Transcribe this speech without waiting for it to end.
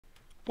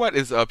What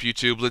is up,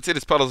 YouTubelettes? It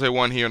is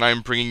PuddlesA1 here, and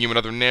I'm bringing you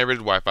another narrated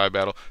Wi-Fi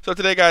battle. So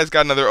today, guys,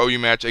 got another OU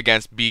match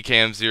against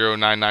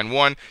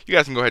bcam0991. You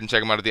guys can go ahead and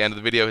check him out at the end of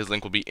the video. His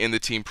link will be in the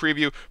team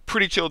preview.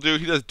 Pretty chill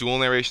dude. He does dual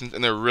narrations,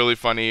 and they're really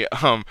funny.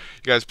 You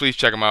guys, please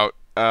check him out.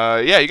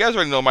 Yeah, you guys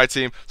already know my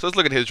team, so let's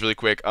look at his really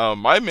quick.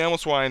 My Mammal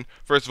Swine,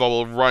 first of all,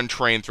 will run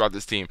train throughout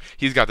this team.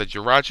 He's got the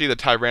Jirachi, the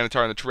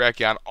Tyranitar, and the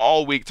Terrakion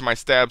all weak to my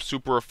stab,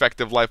 super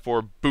effective Life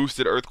Orb,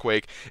 boosted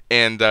Earthquake,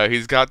 and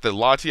he's got the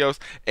Latios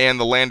and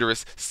the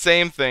Landorus,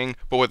 same thing,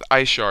 but with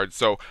Ice Shard.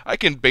 So I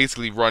can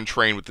basically run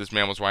train with this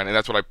Mammal Swine, and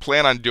that's what I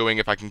plan on doing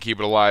if I can keep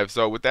it alive.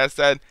 So with that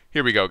said,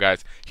 here we go,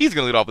 guys. He's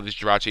going to lead off with his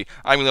Jirachi.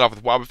 I'm going to lead off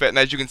with Wobbuffet, and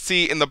as you can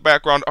see in the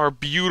background are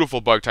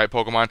beautiful Bug-type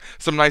Pokemon,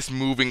 some nice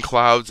moving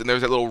clouds, and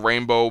there's that little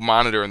rainbow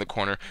monitor in the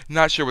corner.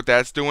 Not sure what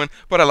that's doing,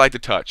 but I like the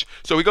touch.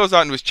 So he goes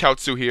out into his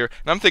Chaozu here,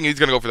 and I'm thinking he's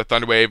going to go for the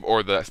Thunder Wave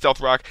or the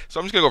Stealth Rock, so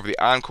I'm just going to go for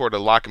the Encore to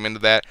lock him into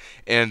that,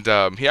 and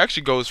he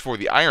actually goes for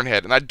the Iron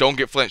Head, and I don't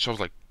get flinched, so I was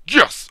like,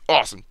 yes!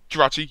 Awesome!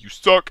 Jirachi, you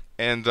suck!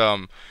 And,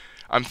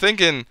 I'm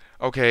thinking,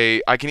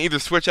 okay, I can either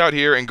switch out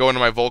here and go into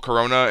my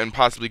Volcarona and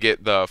possibly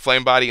get the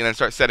Flame Body and then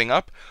start setting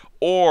up,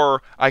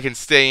 or I can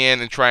stay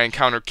in and try and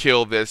counter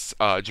kill this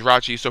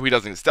Jirachi so he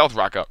doesn't get Stealth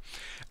Rock up.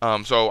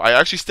 So I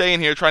actually stay in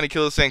here trying to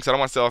kill this thing because I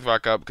don't want Stealth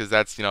Rock up because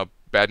that's, you know,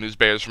 bad news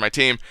bears for my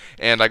team.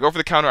 And I go for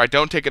the counter, I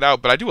don't take it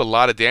out, but I do a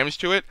lot of damage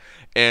to it.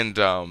 And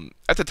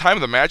at the time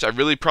of the match, I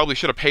really probably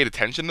should have paid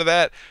attention to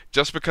that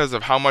just because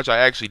of how much I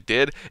actually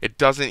did. It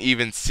doesn't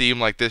even seem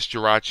like this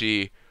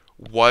Jirachi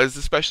was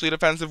especially a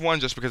defensive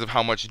one just because of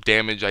how much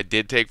damage I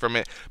did take from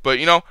it, but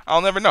you know, I'll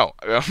never know.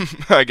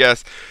 I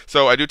guess.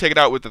 So I do take it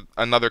out with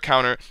another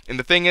counter, and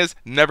the thing is,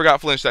 never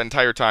got flinched that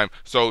entire time,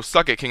 so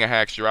suck it, King of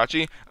Hacks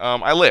Jirachi.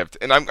 I lived,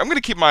 and I'm going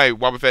to keep my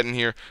Wobbuffet in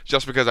here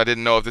just because I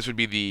didn't know if this would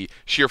be the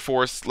Sheer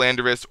Force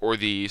Landorus or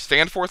the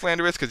Stand Force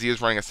Landorus because he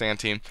is running a Sand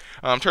team.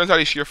 Turns out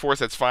he's Sheer Force,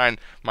 that's fine.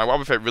 My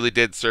Wobbuffet really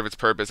did serve its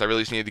purpose. I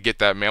really just needed to get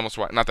that Mammal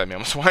Swine, not that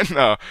Mammal Swine,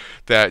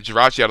 that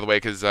Jirachi out of the way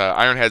because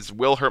Iron Heads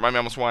will hurt my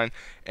Mammal Swine.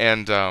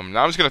 And now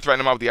I'm just going to threaten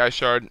him out with the Ice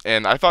Shard.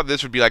 And I thought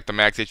this would be like the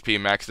max HP,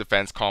 max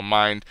defense, Calm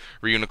Mind,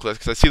 Reuniclus,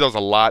 because I see those a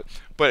lot.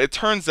 But it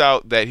turns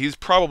out that he's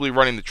probably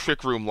running the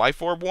Trick Room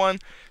Life Orb one.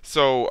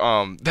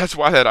 So that's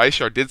why that Ice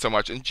Shard did so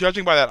much. And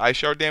judging by that Ice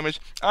Shard damage,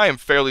 I am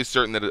fairly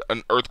certain that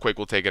an Earthquake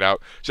will take it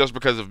out. Just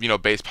because of, you know,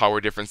 base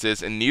power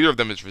differences. And neither of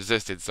them is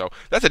resisted. So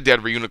that's a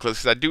dead Reuniclus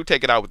because I do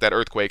take it out with that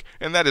Earthquake.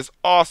 And that is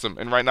awesome.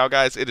 And right now,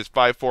 guys, it is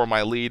 5-4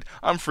 my lead.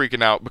 I'm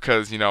freaking out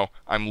because, you know,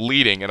 I'm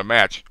leading in a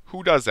match.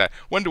 Who does that?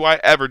 When do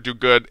I ever do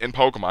good in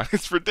Pokemon?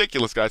 It's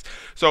ridiculous, guys.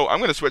 So I'm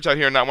going to switch out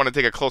here and not want to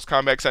take a close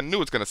combat because I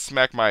knew it's going to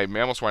smack my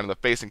Mammal Swine in the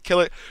face and kill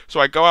it. So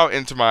I go out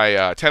into my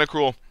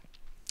Tentacruel,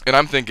 and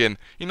I'm thinking,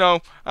 you know,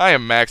 I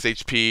am max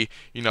HP,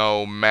 you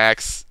know,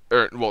 max,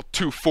 or, well,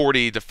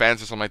 240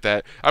 defense or something like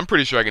that. I'm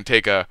pretty sure I can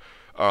take a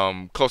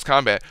close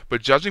combat.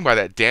 But judging by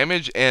that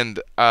damage, and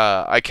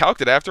I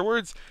calced it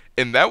afterwards,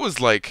 and that was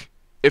like,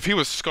 if he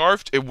was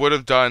scarfed, it would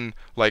have done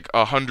like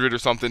 100 or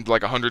something,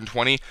 like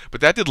 120,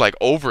 but that did like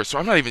over, so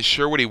I'm not even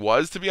sure what he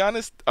was, to be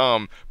honest.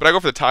 But I go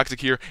for the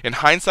Toxic here. In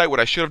hindsight, what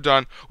I should have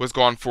done was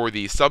gone for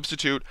the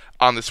Substitute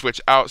on the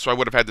switch out, so I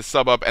would have had the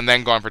sub up and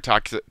then gone for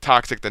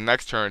Toxic the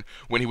next turn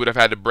when he would have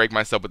had to break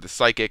myself with the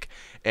Psychic,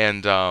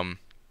 and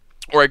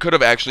or I could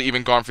have actually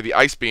even gone for the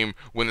Ice Beam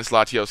when this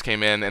Latios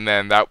came in, and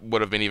then that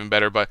would have been even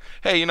better. But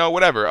hey, you know,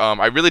 whatever.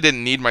 I really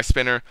didn't need my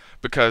spinner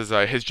because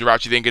his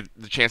Jirachi didn't get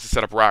the chance to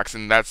set up rocks,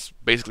 and that's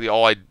basically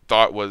all I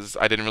thought was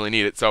I didn't really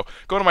need it. So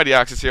going to my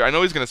Deoxys here. I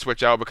know he's going to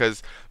switch out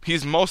because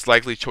he's most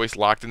likely choice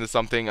locked into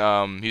something.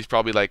 He's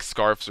probably like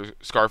Scarf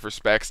or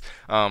Specs.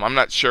 I'm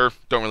not sure.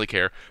 Don't really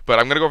care. But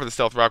I'm going to go for the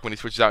Stealth Rock when he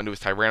switches out into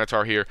his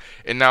Tyranitar here.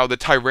 And now the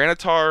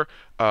Tyranitar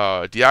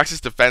Deoxys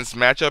defense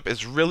matchup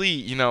is really,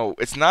 you know,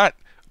 it's not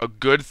a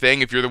good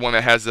thing if you're the one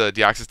that has the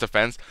Deoxys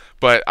defense,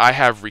 but I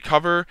have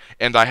Recover,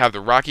 and I have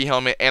the Rocky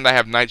Helmet, and I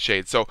have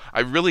Nightshade, so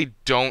I really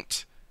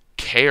don't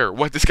care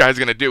what this guy's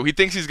going to do. He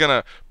thinks he's going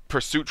to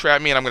Pursuit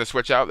Trap me, and I'm going to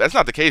switch out. That's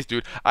not the case,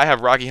 dude. I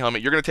have Rocky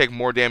Helmet. You're going to take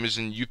more damage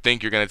than you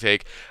think you're going to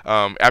take.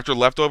 After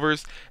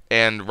Leftovers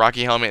and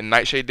Rocky Helmet and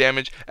Nightshade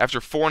damage, after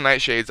 4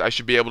 Nightshades, I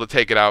should be able to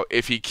take it out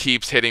if he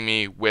keeps hitting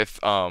me with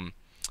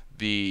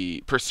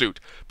the Pursuit.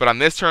 But on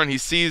this turn, he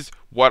sees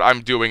what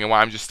I'm doing and why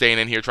I'm just staying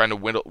in here trying to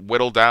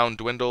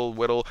dwindle.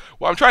 Well,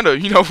 I'm trying to,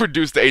 you know,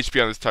 reduce the HP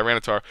on this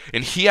Tyranitar,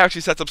 and he actually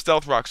sets up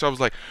Stealth Rock, so I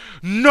was like,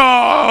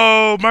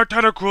 no, my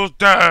Tentacruel's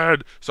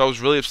dead! So I was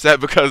really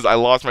upset because I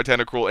lost my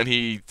Tentacruel, and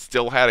he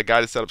still had a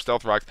guy to set up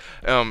Stealth Rocks.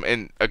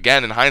 And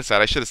again, in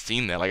hindsight, I should have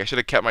seen that. Like, I should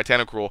have kept my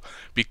Tentacruel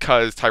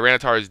because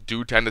Tyranitars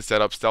do tend to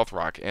set up Stealth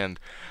Rock, and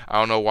I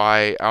don't know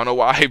why,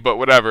 but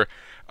whatever.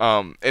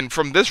 And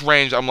from this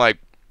range, I'm like,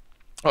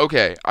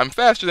 okay, I'm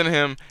faster than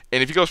him,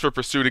 and if he goes for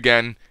Pursuit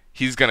again,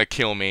 he's going to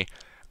kill me.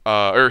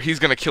 Or he's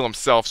going to kill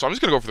himself, so I'm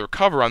just going to go for the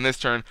Recover on this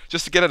turn,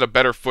 just to get at a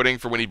better footing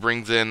for when he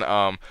brings in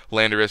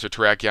Landorus or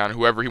Terrakion,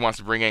 whoever he wants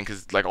to bring in,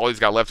 because like all he's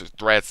got left is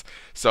threats.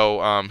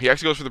 So he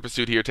actually goes for the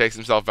Pursuit here, takes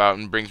himself out,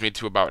 and brings me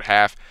to about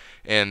half,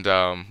 and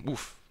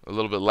oof. a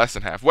little bit less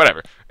than half,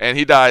 whatever. And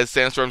he dies.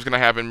 Sandstorm's gonna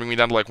happen, bring me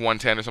down to like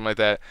 110 or something like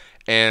that.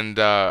 And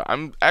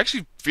I'm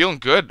actually feeling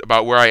good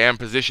about where I am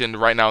positioned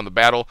right now in the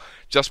battle,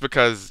 just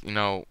because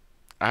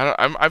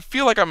I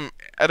feel like I'm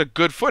at a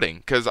good footing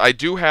because I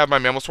do have my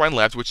Mammal Swine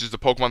left, which is the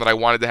Pokemon that I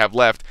wanted to have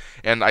left,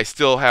 and I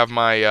still have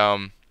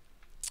my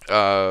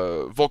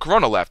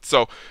Volcarona left.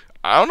 So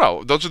I don't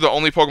know. Those are the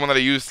only Pokemon that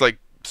I use like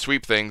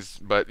sweep things,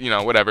 but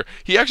whatever.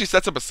 He actually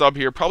sets up a sub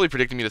here, probably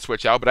predicting me to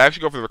switch out, but I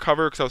actually go for the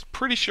recover because I was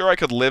pretty sure I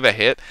could live a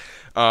hit.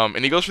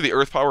 And he goes for the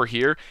Earth Power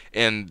here,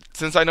 and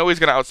since I know he's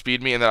gonna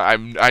outspeed me, and that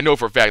I know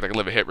for a fact I can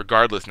live a hit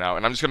regardless now,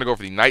 and I'm just gonna go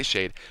for the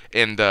Nightshade.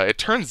 And it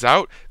turns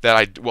out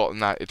that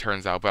not it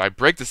turns out, but I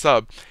break the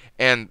sub.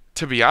 And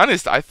to be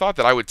honest, I thought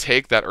that I would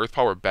take that Earth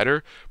Power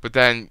better, but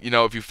then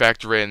if you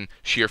factor in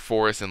Sheer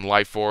Force and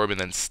Life Orb and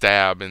then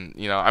Stab, and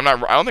I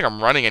don't think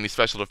I'm running any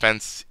special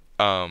defense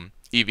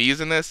EVs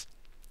in this.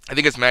 I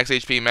think it's max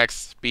HP, max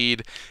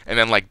speed, and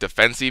then like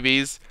defense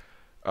EVs.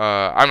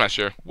 I'm not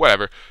sure.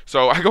 Whatever.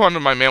 So I go on to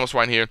my Mammal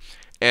Swine here,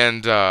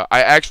 and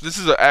this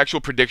is an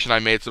actual prediction I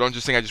made, so don't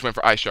just think I just went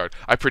for Ice Shard.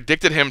 I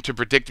predicted him to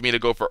predict me to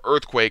go for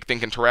Earthquake,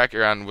 thinking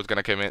Terrakion was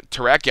gonna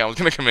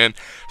come in.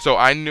 So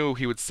I knew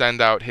he would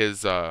send out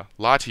his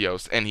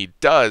Latios, and he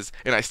does,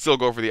 and I still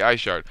go for the Ice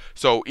Shard.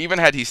 So even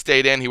had he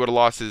stayed in, he would have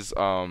lost his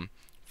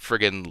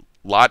friggin'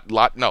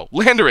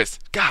 Landorus.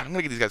 God, I'm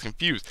gonna get these guys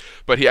confused.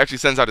 But he actually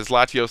sends out his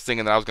Latios thing,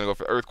 and then I was gonna go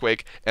for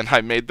Earthquake, and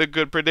I made the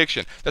good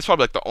prediction. That's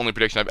probably like the only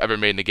prediction I've ever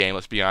made in a game.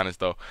 Let's be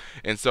honest though.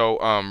 And so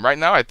right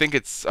now I think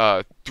it's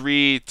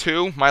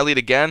 3-2, my lead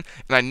again,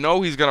 and I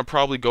know he's gonna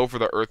probably go for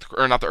the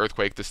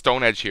the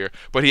Stone Edge here.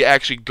 But he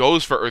actually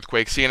goes for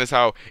Earthquake, seeing as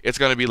how it's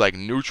gonna be like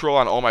neutral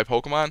on all my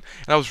Pokemon. And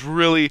I was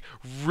really,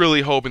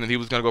 really hoping that he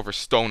was gonna go for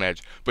Stone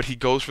Edge, but he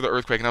goes for the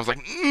Earthquake, and I was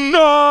like,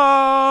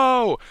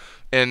 no.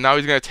 And now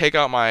he's going to take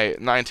out my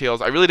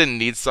Ninetales. I really didn't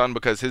need Sun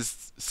because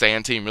his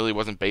Sand team really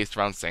wasn't based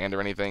around Sand or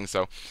anything,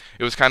 so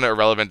it was kind of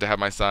irrelevant to have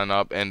my Sun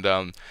up. And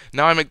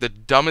now I make the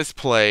dumbest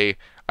play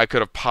I could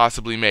have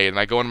possibly made, and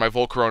I go into my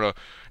Volcarona.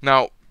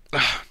 Now,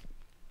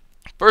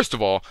 first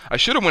of all, I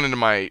should have went into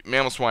my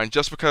Mammal Swine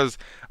just because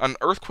an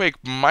Earthquake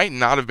might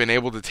not have been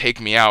able to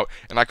take me out,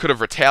 and I could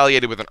have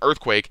retaliated with an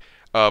Earthquake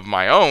of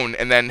my own,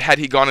 and then had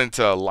he gone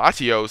into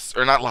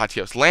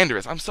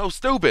Landorus, I'm so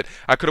stupid.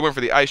 I could have went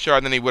for the Ice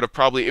Shard, and then it would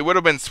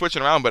have been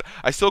switching around, but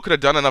I still could have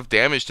done enough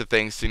damage to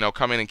things to,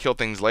 come in and kill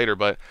things later.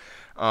 But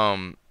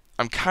I'm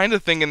kind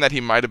of thinking that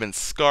he might have been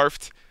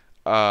Scarfed,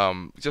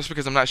 just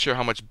because I'm not sure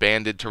how much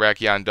Banded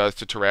Terrakion does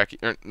to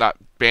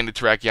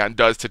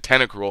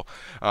Tentacruel.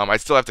 I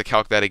still have to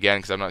calc that again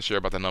because I'm not sure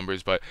about the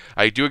numbers, but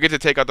I do get to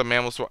take out the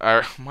Mammal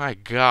Swine. My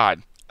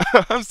God.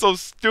 I'm so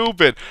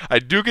stupid. I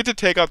do get to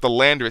take out the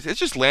Landorus. It's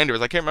just Landorus.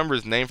 I can't remember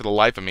his name for the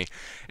life of me.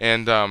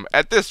 And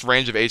at this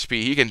range of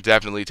HP, he can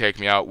definitely take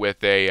me out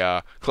with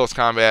a close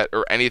combat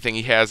or anything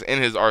he has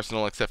in his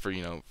arsenal, except for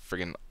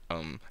friggin'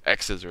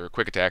 X's or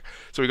quick attack.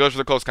 So he goes for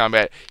the close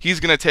combat. He's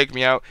gonna take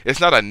me out. It's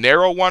not a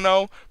narrow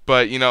 1-0,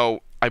 but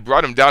I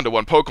brought him down to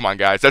one Pokemon,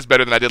 guys. That's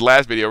better than I did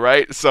last video,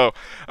 right? So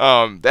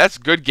that's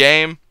good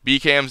game.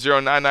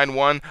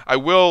 bcam0991.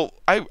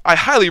 I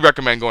highly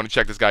recommend going to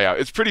check this guy out.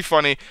 It's pretty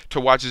funny to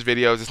watch his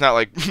videos. It's not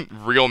like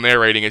real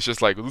narrating. It's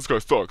just like, this guy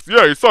sucks.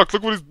 Yeah, he sucks.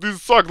 Look what he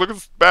sucks. Look at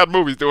this bad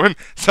move he's doing.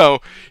 So,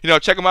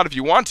 check him out if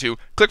you want to.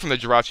 Click from the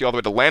Jirachi all the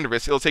way to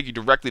Landorus. It'll take you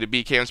directly to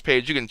BCam's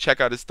page. You can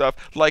check out his stuff,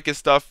 like his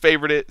stuff,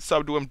 favorite it,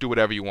 sub to him, do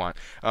whatever you want.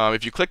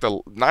 If you click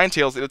the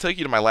Ninetales, it'll take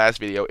you to my last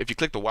video. If you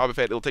click the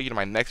Wobbuffet, it'll take you to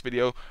my next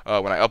video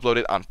when I upload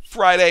it on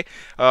Friday.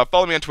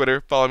 Follow me on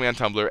Twitter. Follow me on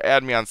Tumblr.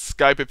 Add me on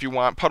Skype if you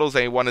want.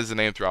 PuddlesA1 is the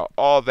name throughout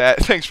all that.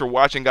 Thanks for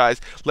watching,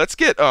 guys. Let's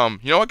get,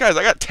 you know what, guys?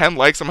 I got 10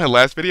 likes on my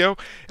last video.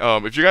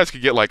 If you guys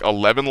could get like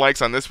 11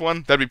 likes on this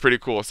one, that'd be pretty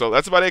cool. So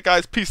that's about it,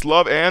 guys. Peace,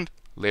 love, and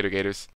later, Gators.